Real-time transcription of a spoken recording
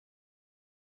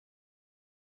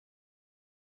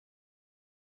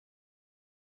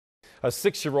A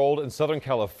 6-year-old in Southern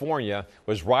California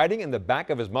was riding in the back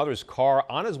of his mother's car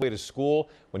on his way to school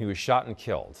when he was shot and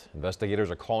killed. Investigators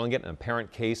are calling it an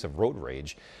apparent case of road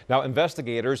rage. Now,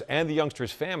 investigators and the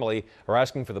youngster's family are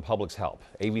asking for the public's help.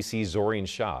 ABC's Zoreen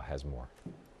Shah has more.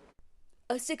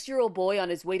 A 6-year-old boy on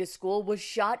his way to school was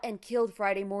shot and killed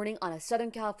Friday morning on a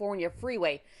Southern California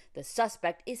freeway. The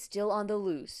suspect is still on the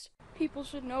loose. People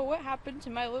should know what happened to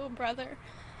my little brother.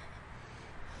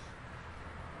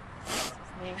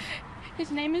 His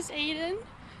name is Aiden.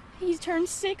 He turned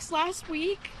 6 last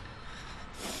week.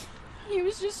 He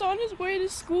was just on his way to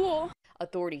school.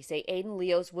 Authorities say Aiden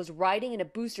Leos was riding in a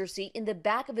booster seat in the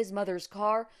back of his mother's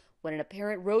car when an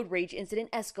apparent road rage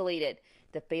incident escalated.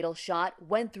 The fatal shot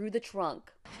went through the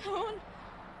trunk. Someone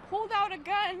pulled out a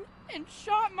gun and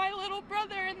shot my little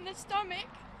brother in the stomach.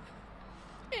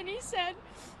 And he said,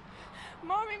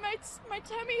 "Mommy, my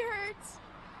tummy hurts."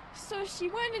 So she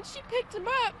went and she picked him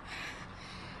up.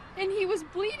 And he was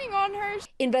bleeding on her.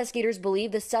 Investigators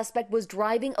believe the suspect was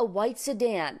driving a white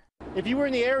sedan. If you were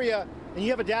in the area and you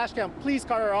have a dash cam, please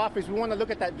call our office. We want to look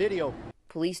at that video.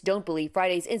 Police don't believe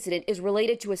Friday's incident is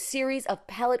related to a series of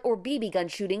pellet or BB gun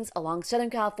shootings along Southern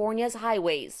California's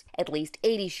highways. At least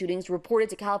 80 shootings reported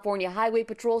to California Highway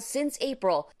Patrol since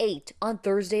April, 8 on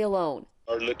Thursday alone.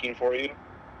 We're looking for you,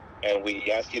 and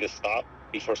we ask you to stop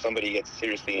before somebody gets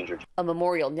seriously injured. A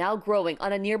memorial now growing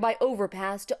on a nearby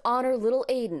overpass to honor little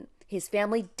Aiden, his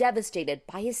family devastated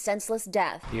by his senseless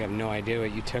death. You have no idea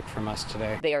what you took from us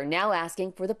today. They are now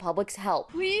asking for the public's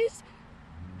help. Please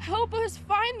help us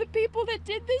find the people that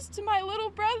did this to my little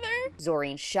brother.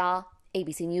 Zoreen Shah,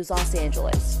 ABC News, Los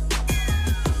Angeles.